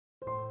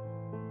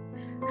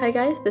Hi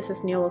guys, this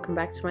is Nia. Welcome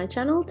back to my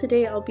channel.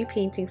 Today I'll be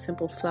painting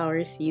simple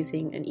flowers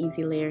using an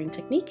easy layering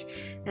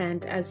technique,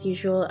 and as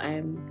usual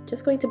I'm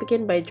just going to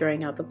begin by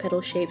drawing out the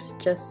petal shapes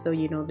just so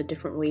you know the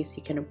different ways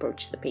you can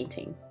approach the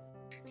painting.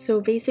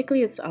 So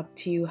basically it's up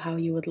to you how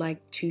you would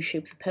like to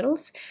shape the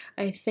petals.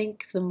 I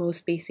think the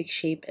most basic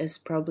shape is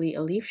probably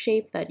a leaf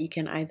shape that you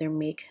can either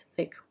make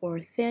thick or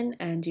thin,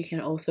 and you can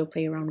also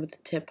play around with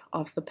the tip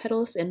of the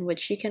petals, in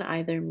which you can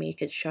either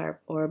make it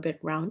sharp or a bit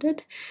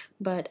rounded.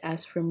 But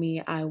as for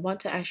me, I want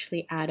to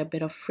actually add a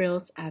bit of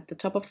frills at the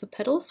top of the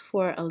petals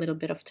for a little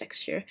bit of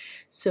texture.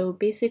 So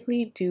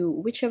basically do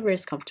whichever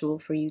is comfortable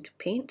for you to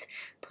paint.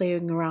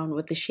 Playing around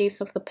with the shapes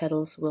of the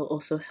petals will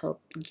also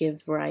help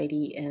give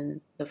variety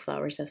in the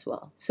flowers as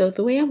well. So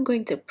the way I'm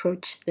going to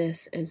approach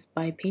this is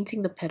by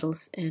painting the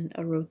petals in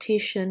a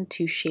rotation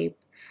to shape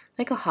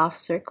like a half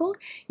circle.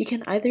 You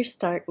can either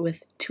start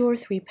with 2 or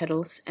 3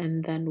 petals,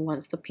 and then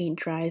once the paint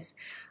dries,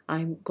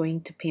 I'm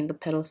going to paint the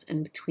petals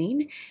in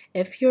between.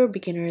 If you're a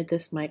beginner,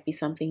 this might be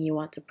something you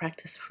want to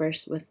practice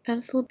first with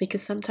pencil,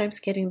 because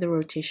sometimes getting the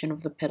rotation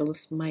of the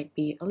petals might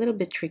be a little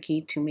bit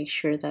tricky to make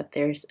sure that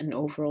there's an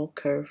overall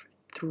curve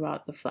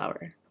throughout the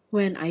flower.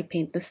 When I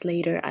paint this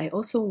later, I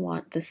also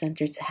want the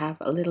center to have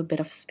a little bit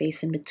of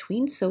space in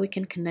between so we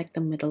can connect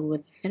the middle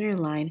with a thinner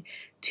line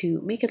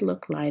to make it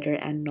look lighter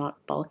and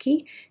not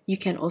bulky. You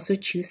can also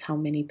choose how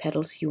many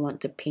petals you want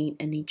to paint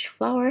in each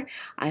flower.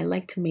 I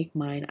like to make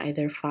mine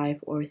either 5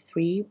 or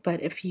 3,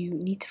 but if you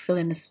need to fill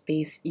in a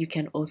space, you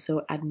can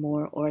also add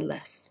more or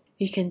less.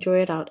 You can draw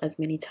it out as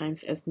many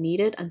times as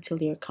needed until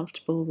you're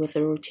comfortable with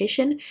the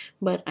rotation,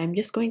 but I'm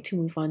just going to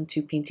move on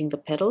to painting the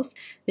petals.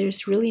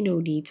 There's really no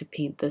need to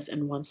paint this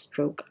in one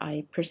stroke.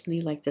 I personally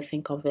like to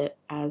think of it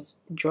as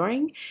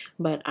drawing,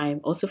 but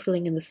I'm also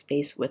filling in the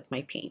space with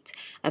my paint.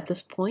 At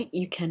this point,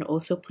 you can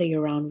also play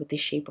around with the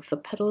shape of the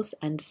petals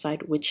and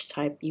decide which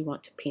type you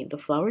want to paint the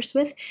flowers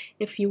with.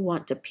 If you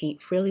want to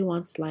paint frilly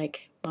ones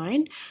like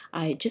mine,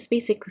 I just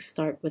basically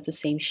start with the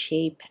same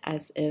shape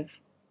as if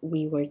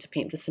we were to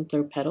paint the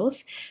simpler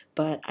petals,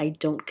 but I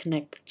don't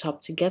connect the top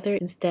together.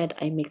 Instead,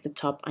 I make the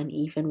top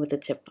uneven with the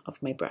tip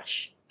of my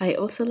brush. I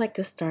also like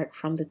to start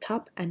from the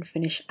top and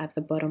finish at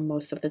the bottom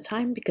most of the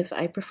time, because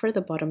I prefer the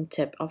bottom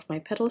tip of my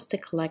petals to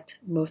collect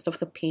most of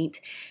the paint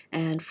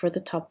and for the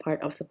top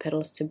part of the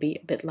petals to be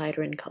a bit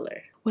lighter in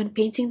color. When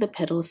painting the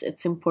petals,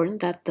 it's important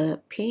that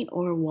the paint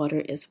or water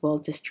is well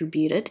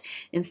distributed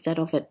instead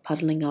of it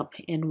puddling up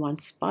in one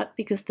spot,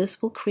 because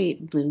this will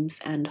create blooms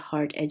and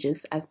hard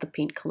edges as the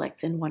paint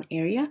collects in one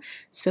area.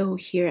 So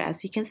here,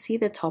 as you can see,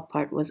 the top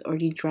part was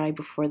already dry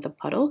before the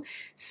puddle,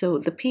 so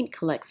the paint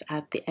collects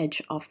at the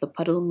edge of the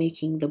puddle,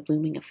 making the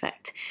blooming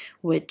effect,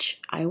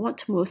 which I want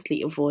to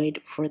mostly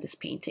avoid for this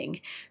painting.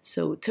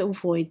 So to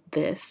avoid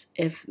this,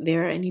 if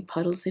there are any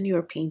puddles in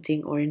your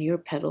painting or in your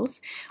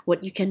petals,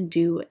 what you can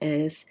do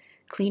is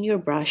clean your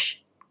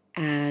brush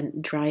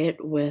and dry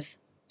it with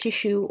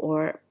tissue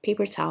or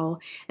paper towel,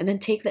 and then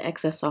take the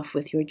excess off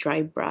with your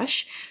dry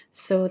brush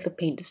so the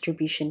paint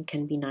distribution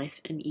can be nice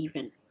and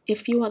even.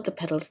 If you want the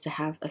petals to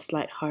have a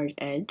slight hard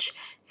edge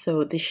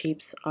so the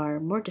shapes are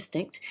more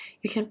distinct,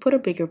 you can put a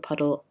bigger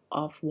puddle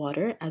of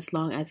water, as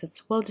long as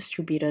it's well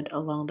distributed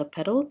along the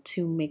petal,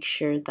 to make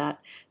sure that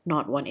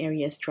not one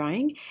area is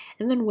drying,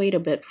 and then wait a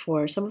bit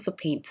for some of the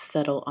paint to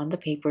settle on the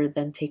paper,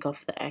 then take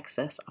off the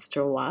excess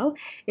after a while.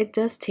 It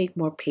does take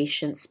more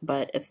patience,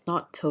 but it's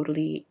not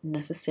totally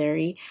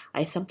necessary.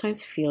 I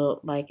sometimes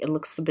feel like it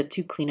looks a bit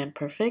too clean and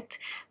perfect.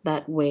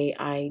 That way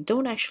I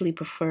don't actually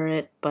prefer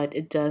it, but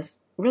it does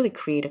really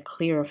create a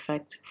clear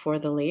effect for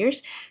the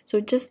layers.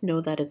 So just know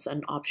that it's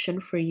an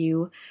option for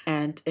you,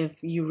 and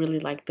if you really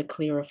like the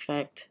clear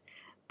effect,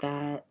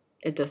 that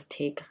it does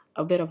take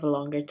a bit of a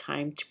longer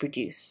time to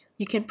produce.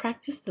 You can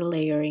practice the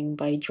layering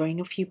by drawing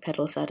a few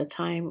petals at a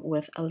time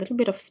with a little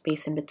bit of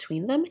space in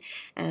between them,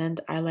 and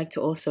I like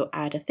to also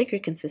add a thicker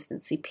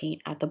consistency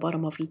paint at the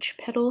bottom of each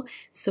petal,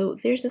 so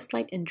there's a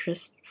slight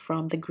interest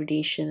from the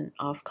gradation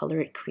of color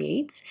it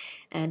creates.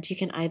 And you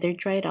can either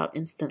dry it out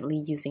instantly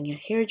using a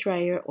hair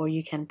dryer, or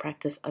you can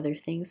practice other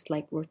things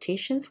like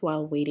rotations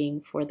while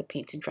waiting for the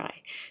paint to dry.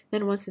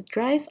 Then once it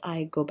dries,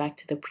 I go back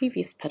to the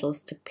previous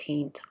petals to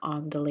paint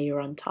on the layer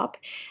on top,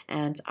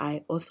 and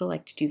I also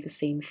like to do the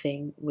same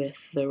thing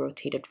with the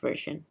rotated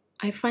version.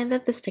 I find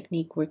that this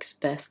technique works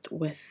best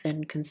with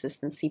thin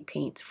consistency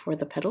paint for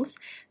the petals.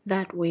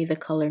 That way the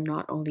color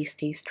not only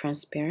stays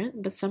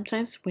transparent, but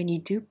sometimes when you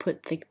do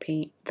put thick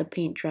paint, the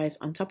paint dries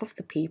on top of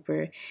the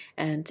paper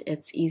and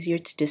it's easier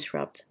to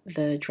disrupt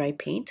the dry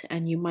paint,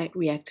 and you might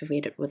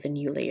reactivate it with a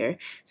new layer.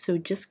 So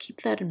just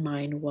keep that in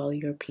mind while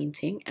you're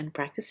painting and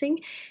practicing.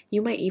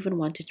 You might even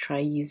want to try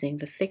using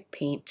the thick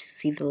paint to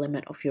see the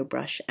limit of your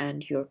brush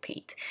and your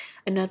paint.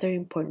 Another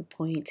important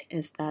point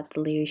is that the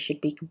layer should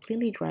be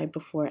completely dry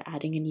before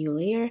adding a new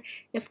layer.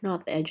 If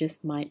not, the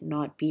edges might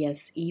not be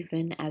as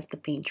even as the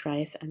paint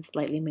dries and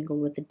slightly mingle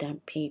with the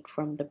damp paint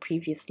from the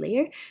previous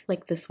layer,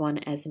 like this one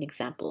as an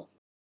example.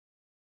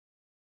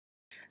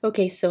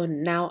 Okay, so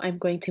now I'm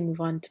going to move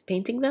on to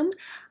painting them.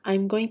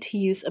 I'm going to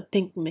use a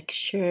pink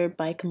mixture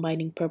by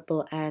combining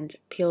purple and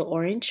pale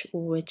orange,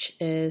 which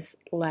is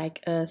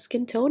like a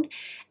skin tone.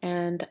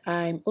 And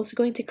I'm also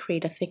going to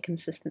create a thick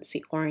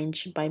consistency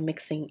orange by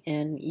mixing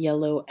in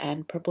yellow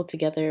and purple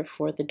together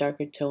for the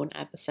darker tone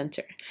at the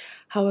center.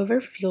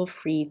 However, feel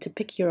free to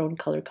pick your own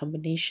color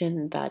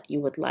combination that you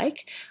would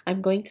like.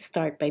 I'm going to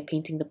start by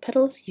painting the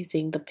petals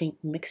using the pink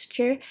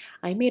mixture.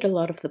 I made a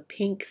lot of the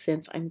pink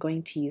since I'm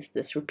going to use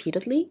this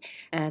repeatedly,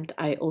 and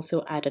I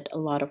also added a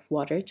lot of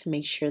water to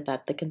make sure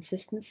that the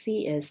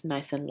consistency is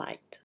nice and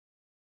light.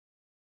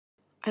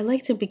 I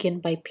like to begin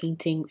by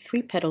painting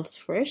 3 petals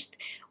first.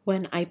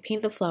 When I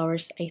paint the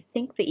flowers, I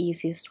think the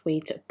easiest way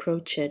to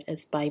approach it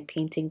is by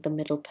painting the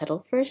middle petal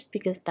first,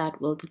 because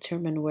that will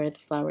determine where the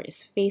flower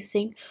is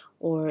facing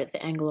or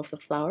the angle of the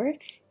flower.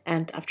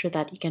 And after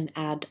that, you can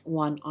add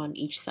one on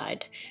each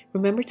side.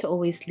 Remember to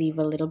always leave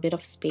a little bit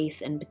of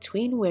space in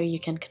between where you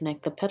can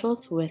connect the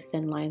petals with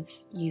thin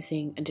lines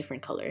using a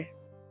different color.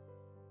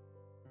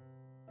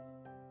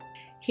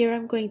 Here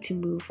I'm going to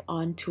move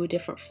on to a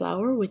different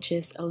flower, which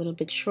is a little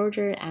bit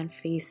shorter and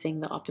facing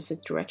the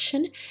opposite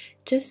direction,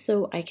 just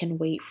so I can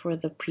wait for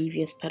the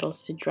previous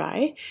petals to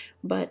dry.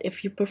 But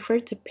if you prefer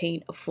to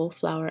paint a full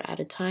flower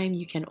at a time,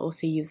 you can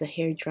also use a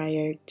hair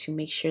dryer to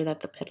make sure that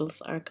the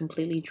petals are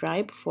completely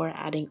dry before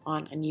adding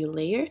on a new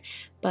layer.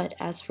 But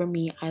as for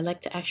me, I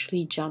like to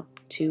actually jump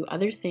to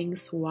other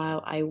things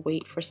while I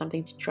wait for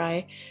something to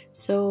dry,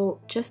 so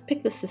just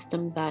pick the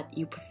system that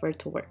you prefer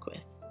to work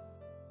with.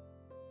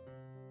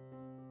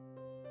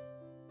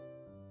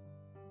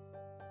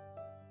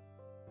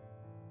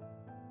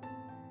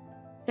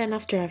 Then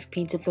after I've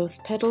painted those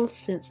petals,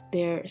 since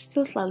they're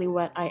still slightly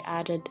wet, I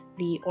added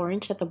the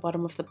orange at the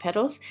bottom of the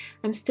petals.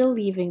 I'm still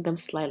leaving them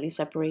slightly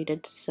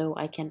separated so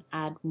I can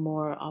add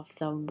more of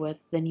them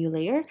with the new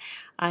layer.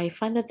 I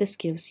find that this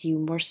gives you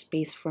more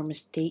space for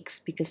mistakes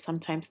because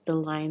sometimes the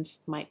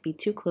lines might be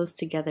too close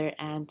together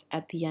and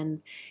at the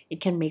end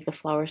it can make the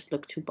flowers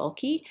look too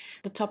bulky.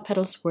 The top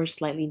petals were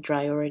slightly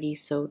dry already,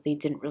 so they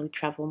didn't really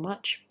travel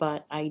much,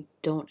 but I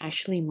don't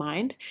actually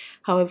mind.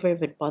 However,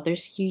 if it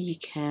bothers you, you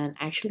can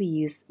actually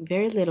use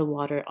very little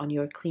water on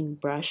your clean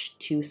brush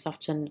to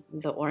soften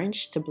the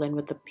orange to blend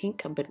with the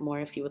pink a bit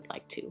more if you would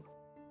like to.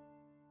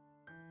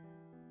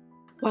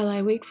 While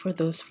I wait for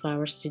those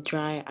flowers to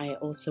dry, I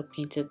also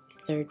painted the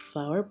third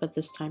flower, but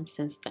this time,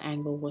 since the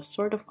angle was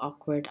sort of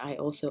awkward, I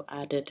also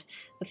added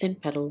a thin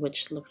petal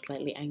which looks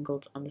slightly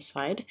angled on the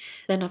side.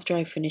 Then after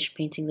I finished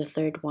painting the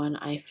third one,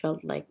 I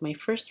felt like my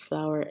first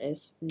flower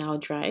is now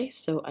dry,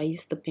 so I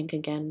used the pink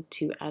again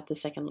to add the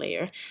second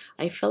layer.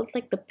 I felt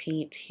like the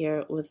paint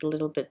here was a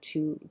little bit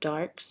too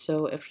dark,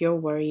 so if you're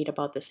worried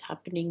about this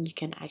happening, you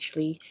can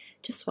actually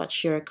just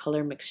swatch your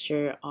color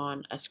mixture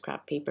on a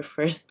scrap paper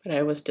first, but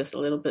I was just a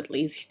little bit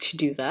lazy to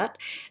do that.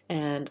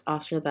 And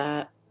after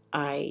that,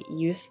 I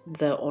used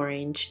the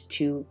orange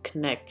to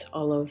connect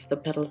all of the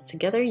petals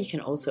together. You can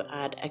also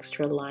add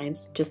extra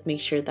lines, just make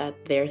sure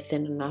that they're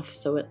thin enough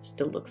so it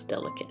still looks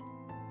delicate.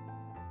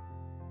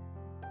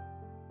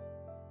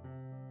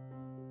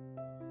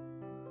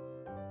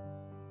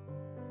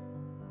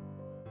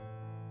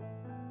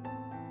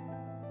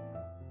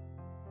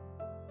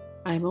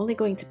 I'm only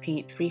going to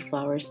paint 3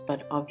 flowers,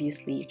 but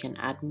obviously you can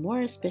add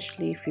more,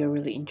 especially if you're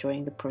really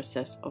enjoying the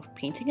process of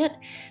painting it.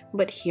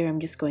 But here I'm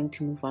just going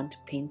to move on to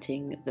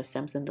painting the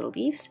stems and the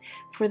leaves.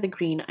 For the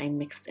green, I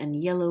mixed in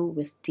yellow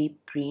with deep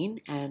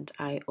green, and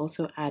I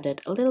also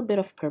added a little bit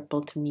of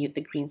purple to mute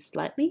the green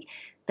slightly.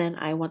 Then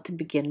I want to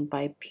begin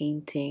by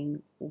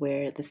painting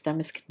where the stem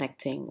is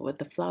connecting with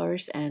the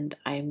flowers, and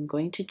I'm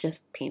going to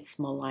just paint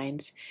small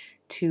lines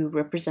to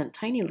represent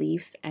tiny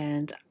leaves,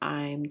 and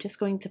I'm just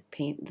going to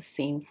paint the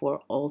same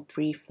for all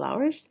 3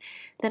 flowers.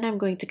 Then I'm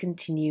going to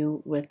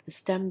continue with the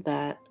stem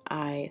that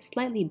I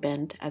slightly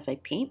bend as I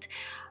paint.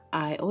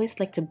 I always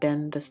like to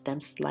bend the stem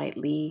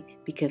slightly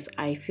because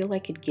I feel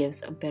like it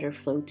gives a better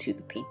flow to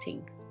the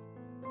painting.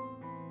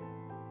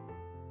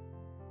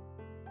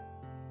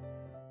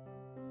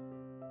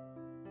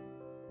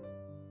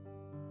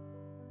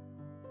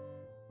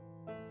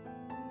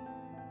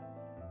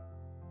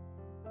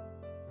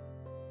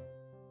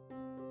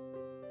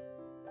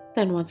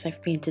 Then once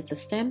I've painted the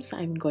stems,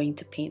 I'm going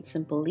to paint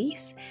simple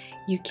leaves.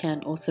 You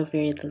can also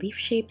vary the leaf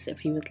shapes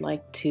if you would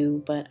like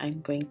to, but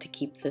I'm going to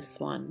keep this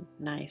one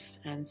nice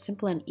and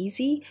simple and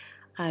easy.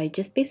 I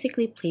just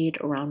basically played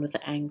around with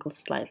the angle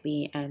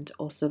slightly and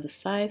also the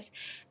size,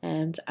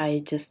 and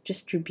I just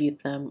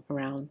distribute them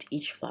around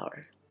each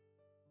flower.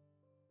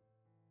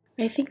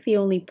 I think the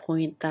only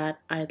point that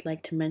I'd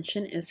like to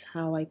mention is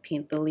how I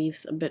paint the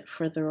leaves a bit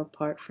further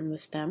apart from the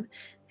stem.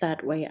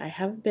 That way I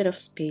have a bit of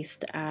space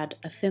to add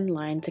a thin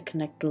line to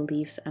connect the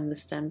leaves and the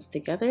stems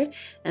together,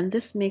 and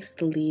this makes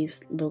the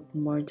leaves look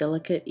more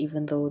delicate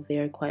even though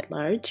they're quite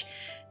large.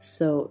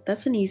 So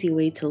that's an easy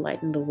way to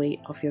lighten the weight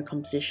of your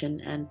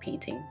composition and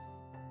painting.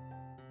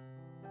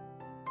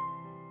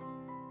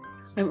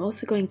 I'm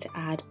also going to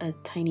add a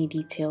tiny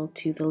detail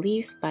to the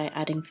leaves by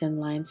adding thin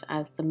lines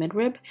as the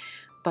midrib.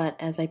 But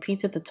as I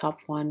painted the top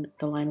one,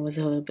 the line was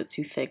a little bit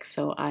too thick,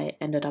 so I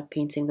ended up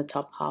painting the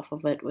top half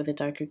of it with a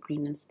darker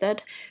green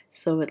instead,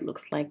 so it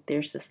looks like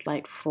there's a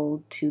slight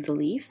fold to the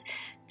leaves.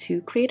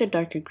 To create a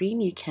darker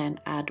green, you can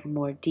add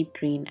more deep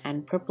green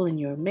and purple in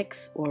your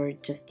mix, or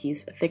just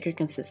use a thicker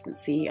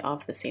consistency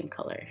of the same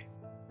color.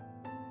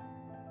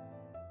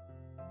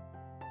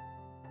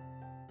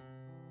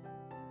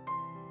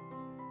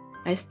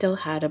 I still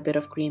had a bit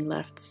of green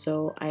left,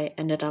 so I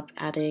ended up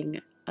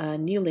adding a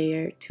new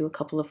layer to a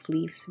couple of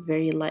leaves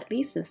very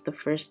lightly, since the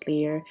first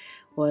layer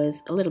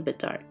was a little bit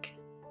dark.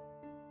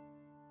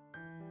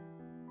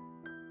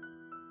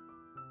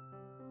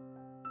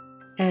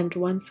 And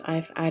once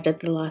I've added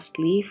the last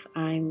leaf,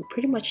 I'm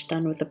pretty much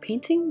done with the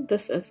painting.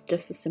 This is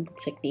just a simple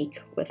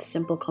technique with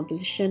simple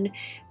composition,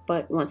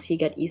 but once you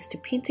get used to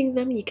painting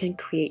them, you can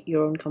create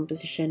your own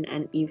composition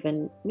and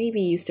even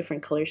maybe use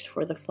different colors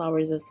for the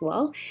flowers as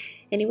well.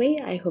 Anyway,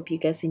 I hope you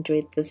guys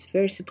enjoyed this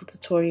very simple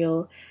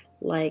tutorial.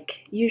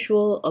 Like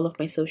usual, all of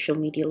my social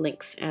media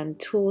links and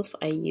tools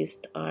I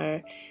used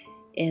are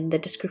in the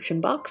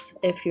description box.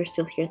 If you're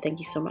still here, thank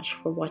you so much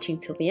for watching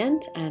till the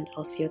end, and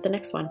I'll see you at the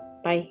next one.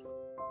 Bye!